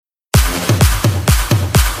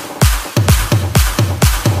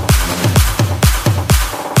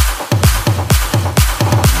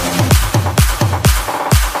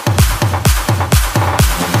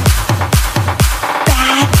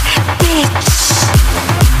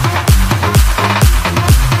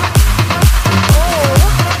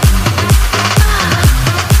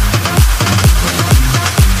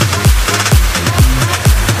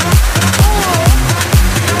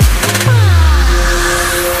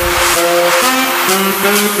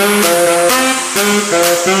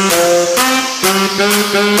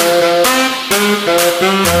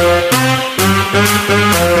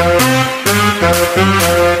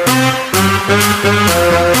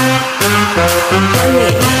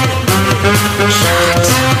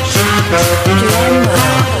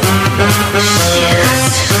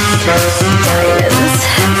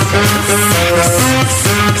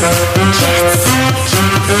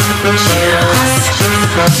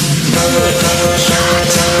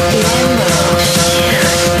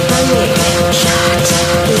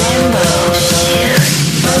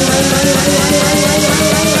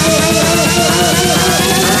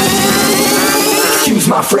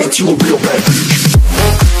My friends, you a real bad bitch.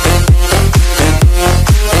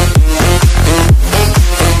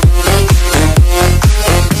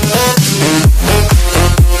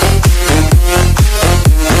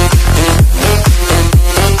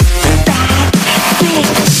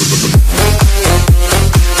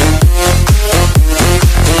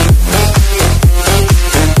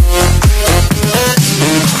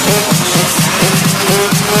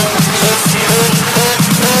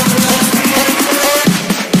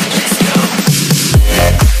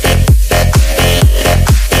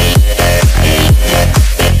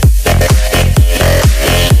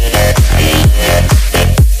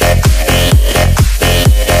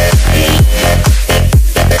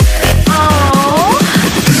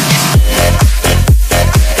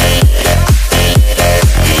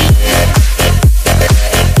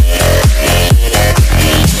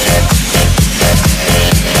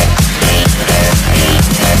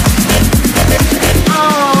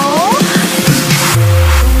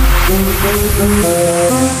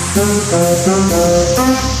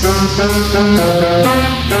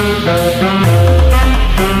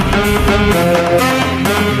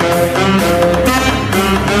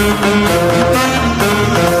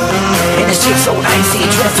 So icy,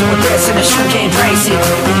 dressed to impress and the shoe game pricey.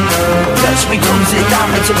 Touch me, cruise it,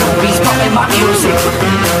 diamond to rubies, pumping my music.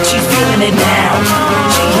 She's feeling it now.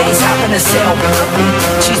 She hates hopping herself.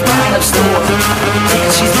 She's buying up store,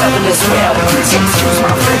 and she's loving as well. Excuse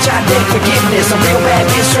my French, I beg forgiveness. A real bad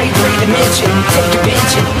bitch, straight 3 dimension. Take a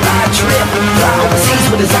pension, buy a trip, fly overseas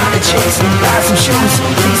with designer chicks. Buy some shoes,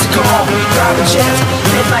 lease a car, private jets,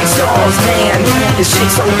 live like stars. Man, this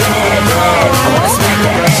chick's so bad, bad. I wanna smack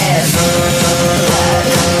that ass.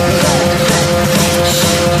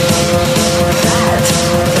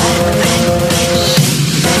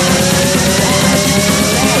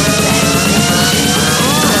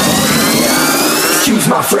 Excuse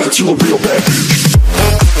my French, you a real bad bitch.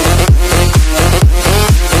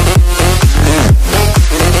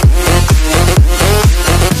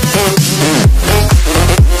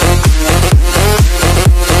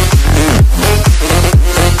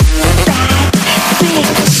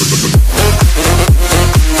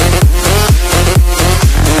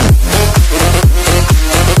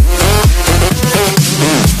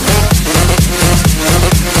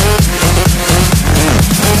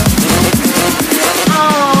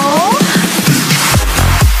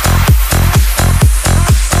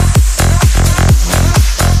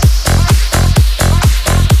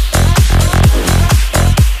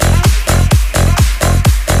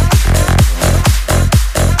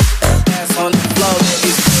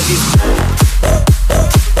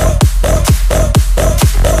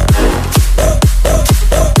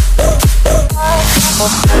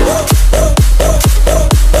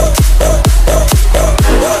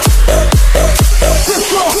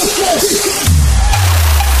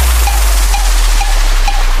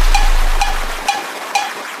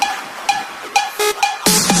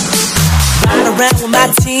 Around with my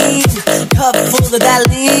team, cup full of that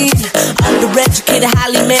lean. Undereducated,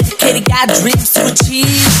 highly medicated, got dreams to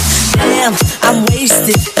achieve. Damn, I'm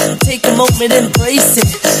wasted. Take a moment, embrace it.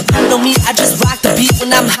 You know me, I just rock the beat when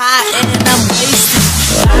I'm high and I'm wasted.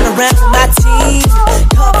 Ride around with my team,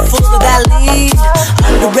 cup full of that lean.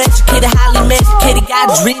 Undereducated, highly medicated, got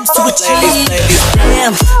dreams to achieve.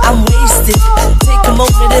 Damn, I'm wasted. Take a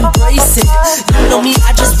moment, embrace it. You know me,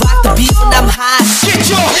 I just rock the beat when I'm high. Get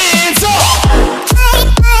your hands up!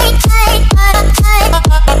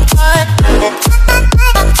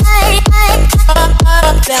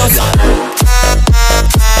 Bounce.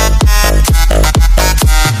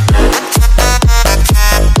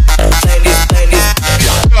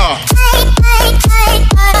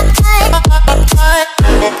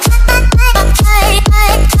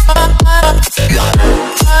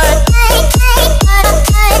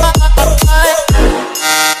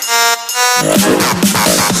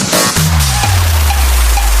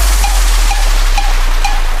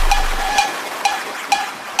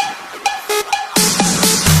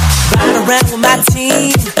 around with my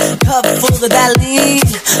team, cup full of that lean.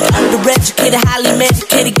 Undereducated, highly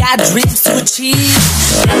medicated, got dreams to achieve.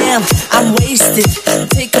 Damn, I'm wasted.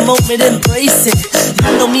 Take a moment, embrace it.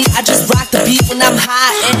 You know me, I just rock the beat when I'm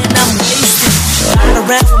high and I'm wasted. Ride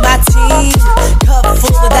around with my team, cup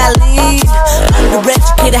full of that lean.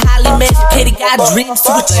 Undereducated, highly medicated, got dreams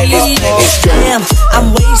to achieve. Damn,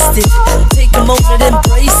 I'm wasted. Take a moment,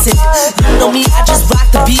 embrace it. You know me, I just rock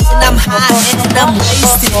the beat when I'm high and I'm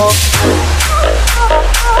wasted.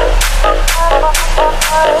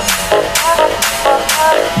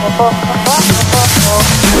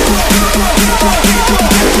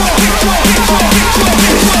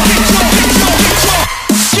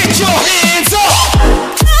 Get your hands up!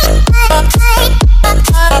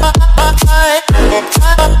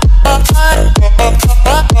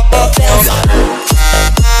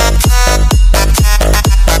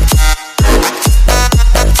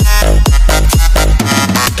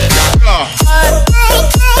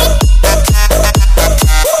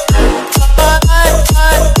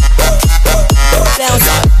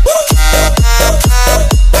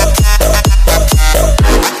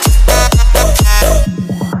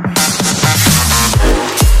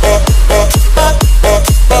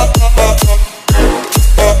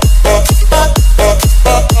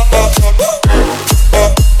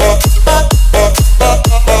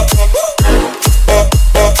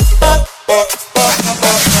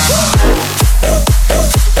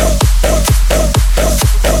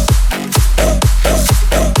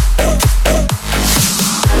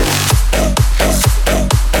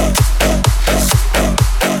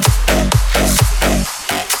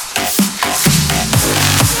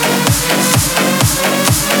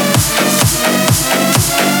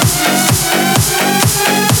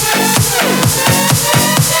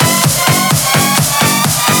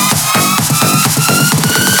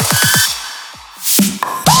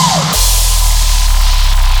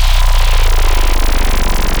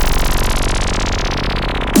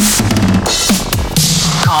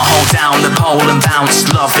 Down the pole and bounce,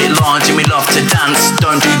 love it large and we love to dance.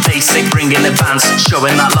 Don't do basic, bring in advance.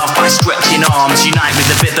 Showing that love by stretching arms. Unite with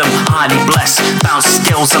the rhythm, highly blessed. Bounce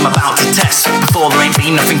skills I'm about to test. Before there ain't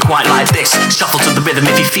been nothing quite like this. Shuffle to the rhythm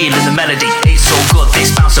if you're feeling the melody. It's all good,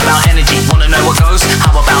 this bounce about energy. Wanna know what goes?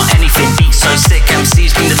 How about anything? Beat so sick,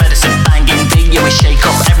 MCs bring the medicine. Banging beat, yeah we shake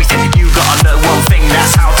up everything. You gotta know one thing,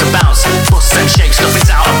 that's how to bounce. Bust and shake, stuff is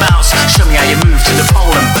out of bounds. Show me how you move to the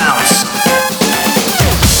pole and bounce.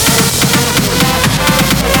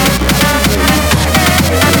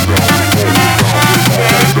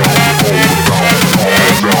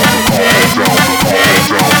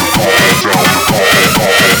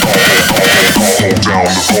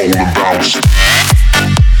 Down the pole and bounce.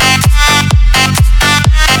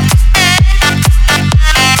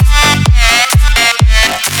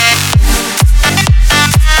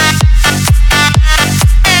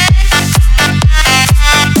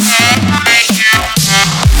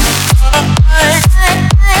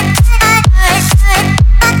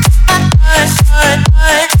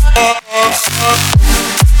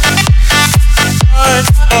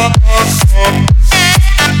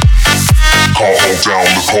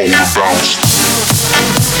 Down the pole and bounce.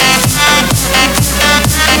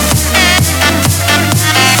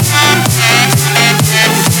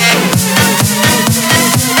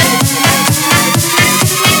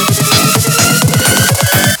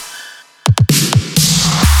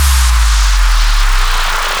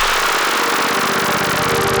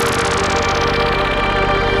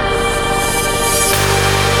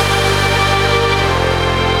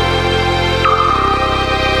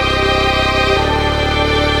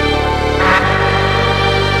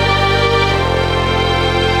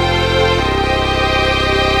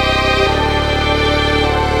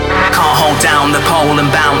 Down the pole and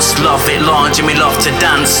bounce, love it large and we love to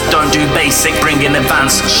dance. Don't do basic, bring in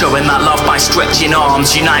advance. Showing that love by stretching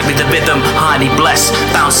arms. Unite with the rhythm, highly blessed.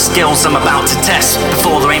 Bounce skills I'm about to test.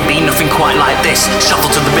 Before there ain't been nothing quite like this. Shuffle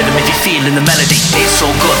to the rhythm if you're feeling the melody. It's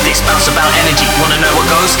all good, this bounce about energy. Wanna know what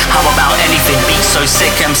goes? How about anything? Beat so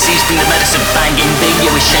sick, MCs bring the medicine. Banging big,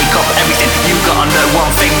 yeah we shake up everything. You gotta know one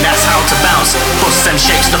thing, that's how to bounce. Bust and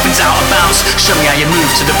shake, nothing's out of bounds. Show me how you move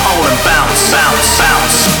to the pole and bounce, bounce,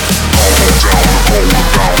 bounce. Down the pole and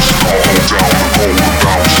bounce. Down the pole and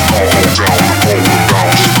bounce. Down the pole and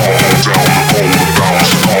bounce. Down the pole and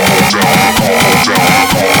bounce. Down the pole, down the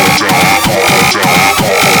pole, down the pole, down the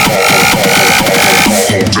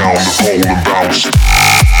pole, down the pole and bounce.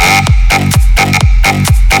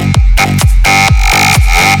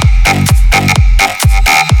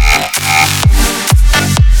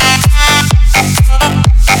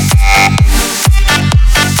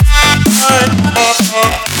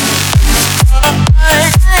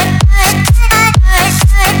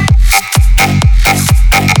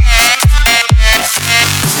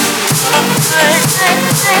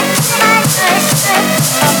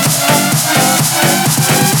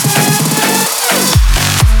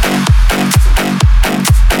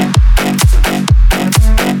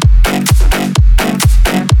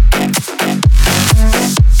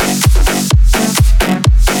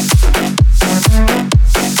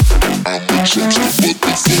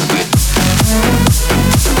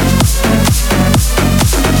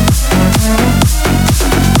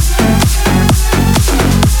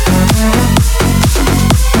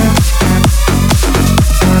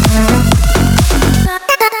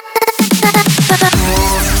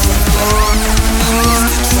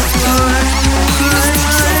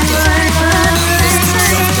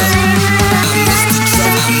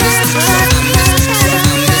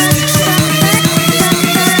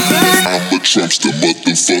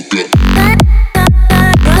 motherfucker.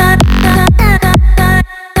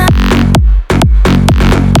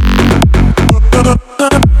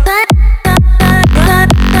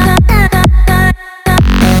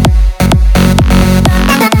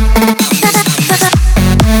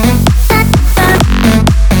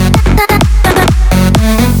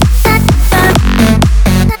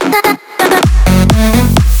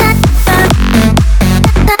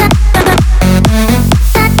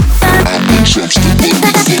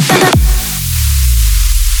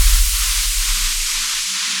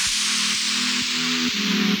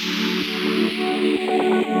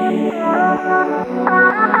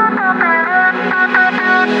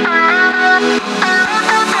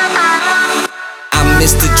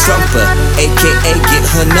 AKA get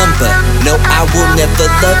her number. No, I will never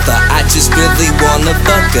love her, I just really wanna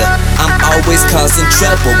fuck her. I'm always causing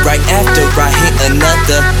trouble right after I hit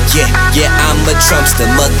another. Yeah, I'm a Trumpster,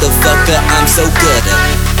 motherfucker, I'm so good.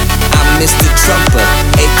 I'm Mr. Trumper,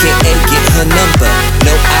 AKA get her number.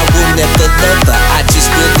 No, I will never love her, I just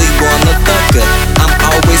really wanna fuck her. I'm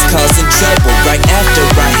always causing trouble right after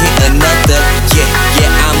I hit another. Yeah,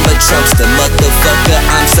 I'm a Trumpster, motherfucker,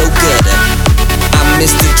 I'm so good. I'm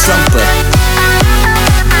Mr. Trumper.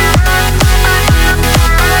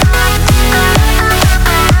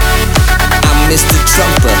 I'm Mr.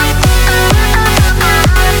 Trumper.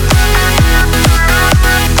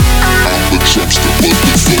 I'm a Trumpster,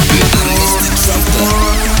 motherfucker.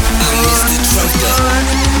 I'm Mr. Trumper. I'm Mr. Trumper.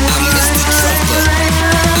 I'm Mr. Trumper. I'm Mr. Trumper.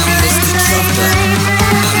 I'm Mr. Trumper.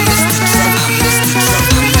 I'm Mr. Trumper. I'm Mr.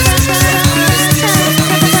 Trumper.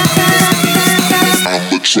 I'm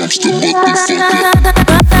a Trumpster,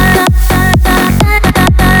 motherfucker.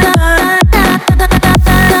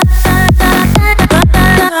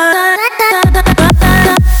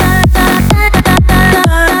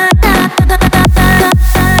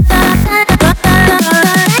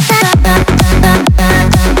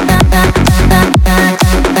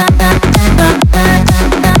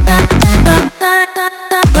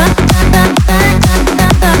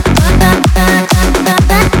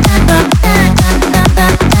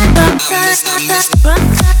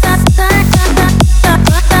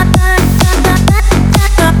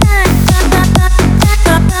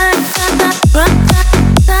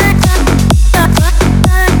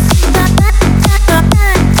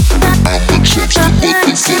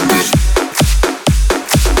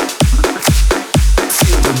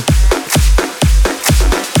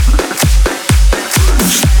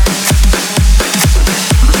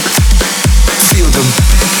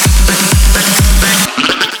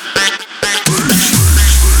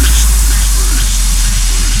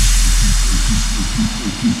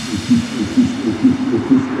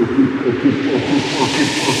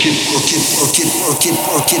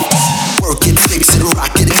 Work it, fix it,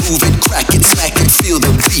 rock it, move it, crack it, smack it, feel the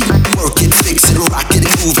beat. Work it, fix it, rock it,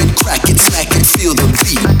 move it, crack it, smack it, feel the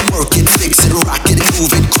beat. Work it, fix it, rock it,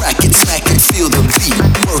 move it, crack it, smack it, feel the beat.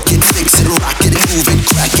 Work it, fix it, rock it, move it,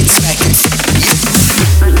 crack it, smack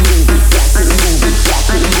it,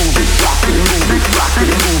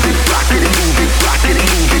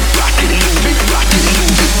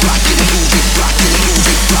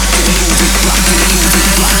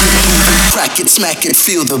 crack it, smack it,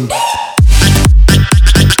 feel the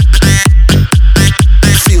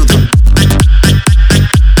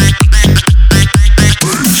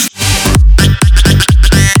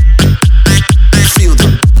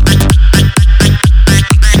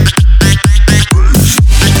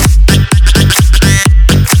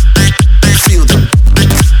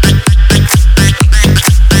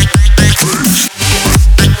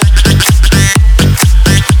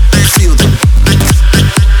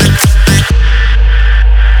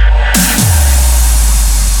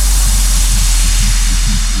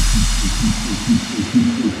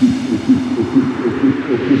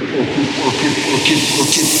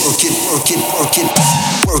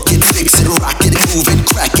Work it, fix it, rock it, move it,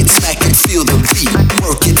 crack it, smack it, feel the beat.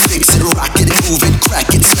 Work it, fix it, rock it, move it, crack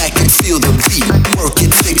it, smack it, feel the beat. Work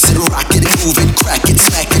it, fix it, rock it, move it, crack it,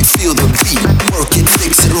 smack it, feel the beat. Work it,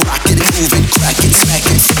 fix it, rock it, move it, crack it, smack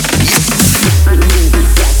it,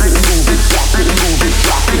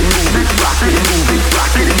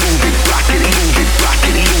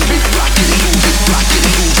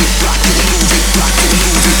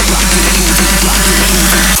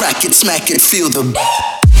 crack it, smack it, feel the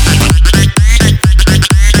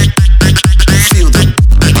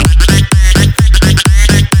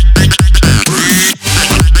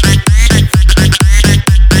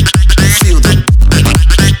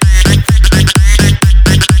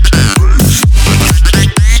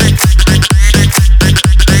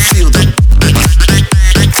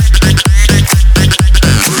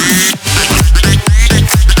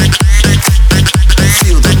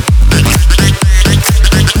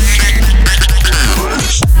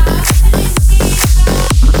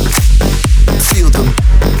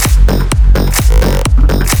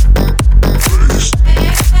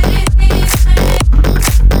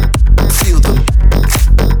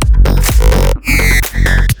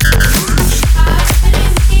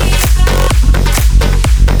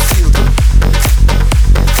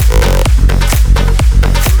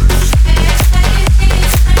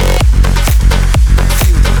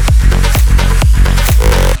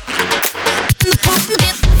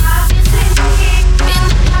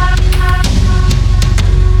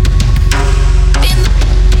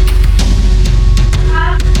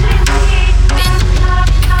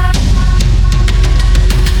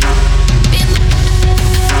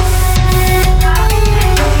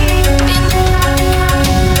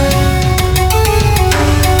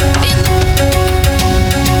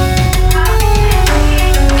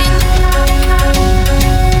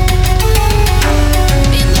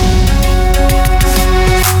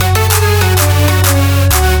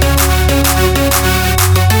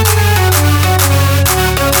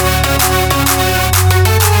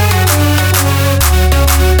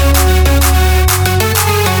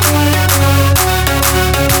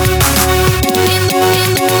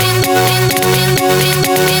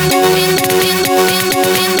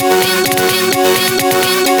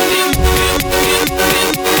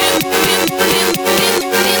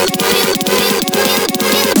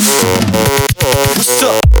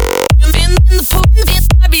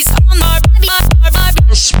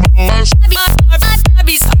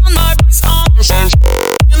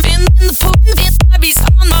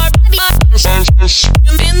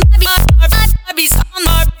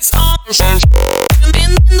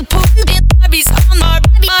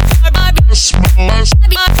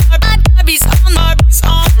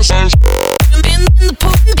In the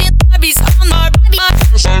pool, Bobby's on my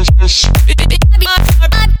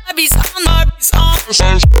Bobby's on my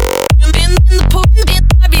in the pool,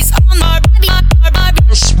 Bobby's on my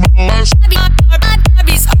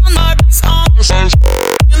Bobby's on my